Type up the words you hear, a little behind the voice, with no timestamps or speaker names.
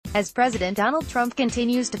As President Donald Trump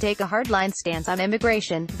continues to take a hardline stance on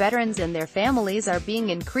immigration, veterans and their families are being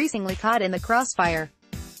increasingly caught in the crossfire.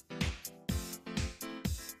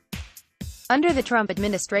 Under the Trump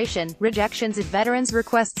administration, rejections of veterans'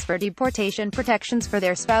 requests for deportation protections for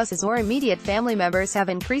their spouses or immediate family members have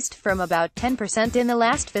increased from about 10% in the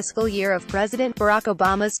last fiscal year of President Barack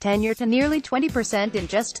Obama's tenure to nearly 20% in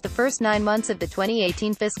just the first 9 months of the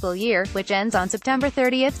 2018 fiscal year, which ends on September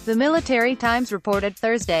 30, the Military Times reported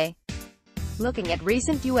Thursday. Looking at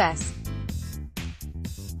recent U.S.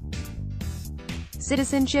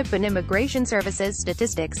 Citizenship and Immigration Services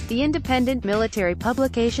statistics, the independent military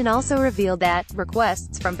publication also revealed that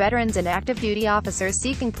requests from veterans and active duty officers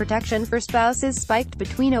seeking protection for spouses spiked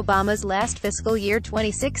between Obama's last fiscal year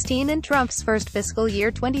 2016 and Trump's first fiscal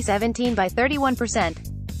year 2017 by 31%.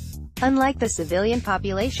 Unlike the civilian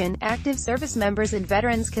population, active service members and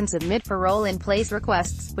veterans can submit parole-in-place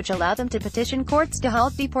requests, which allow them to petition courts to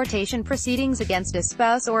halt deportation proceedings against a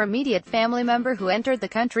spouse or immediate family member who entered the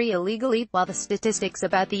country illegally. While the statistics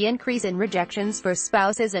about the increase in rejections for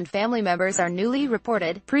spouses and family members are newly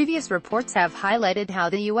reported, previous reports have highlighted how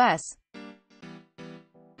the U.S.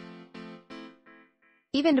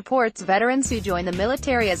 even deports veterans who join the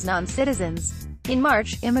military as non-citizens. In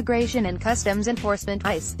March, Immigration and Customs Enforcement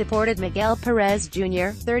 (ICE) deported Miguel Perez Jr.,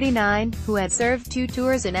 39, who had served 2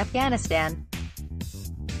 tours in Afghanistan.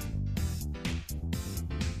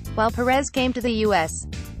 While Perez came to the U.S.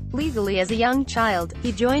 legally as a young child,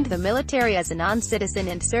 he joined the military as a non-citizen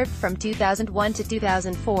and served from 2001 to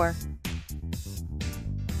 2004.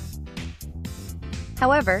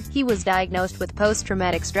 However, he was diagnosed with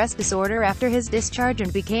post-traumatic stress disorder after his discharge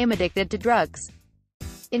and became addicted to drugs.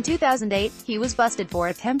 In 2008, he was busted for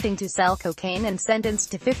attempting to sell cocaine and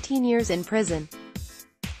sentenced to 15 years in prison.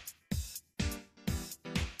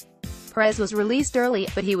 Perez was released early,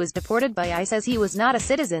 but he was deported by ICE as he was not a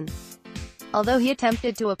citizen. Although he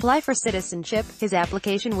attempted to apply for citizenship, his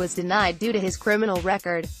application was denied due to his criminal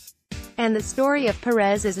record. And the story of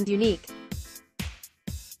Perez isn't unique.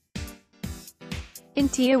 In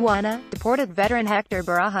Tijuana, deported veteran Hector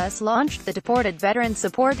Barajas launched the Deported Veteran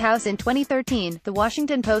Support House in 2013, The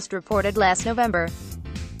Washington Post reported last November.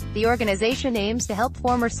 The organization aims to help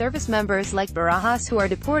former service members like Barajas who are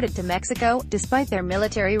deported to Mexico, despite their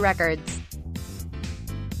military records.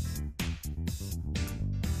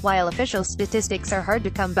 While official statistics are hard to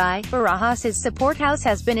come by, Barajas' support house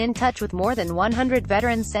has been in touch with more than 100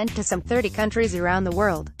 veterans sent to some 30 countries around the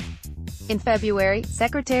world. In February,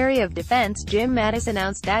 Secretary of Defense Jim Mattis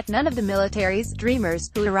announced that none of the military's Dreamers,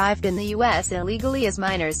 who arrived in the U.S. illegally as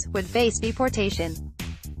minors, would face deportation.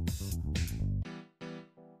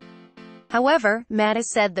 However, Mattis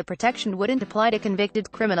said the protection wouldn't apply to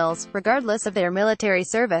convicted criminals, regardless of their military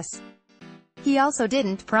service. He also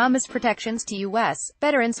didn't promise protections to U.S.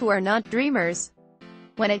 veterans who are not Dreamers.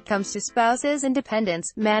 When it comes to spouses and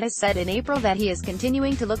dependents, Mattis said in April that he is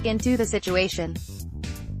continuing to look into the situation.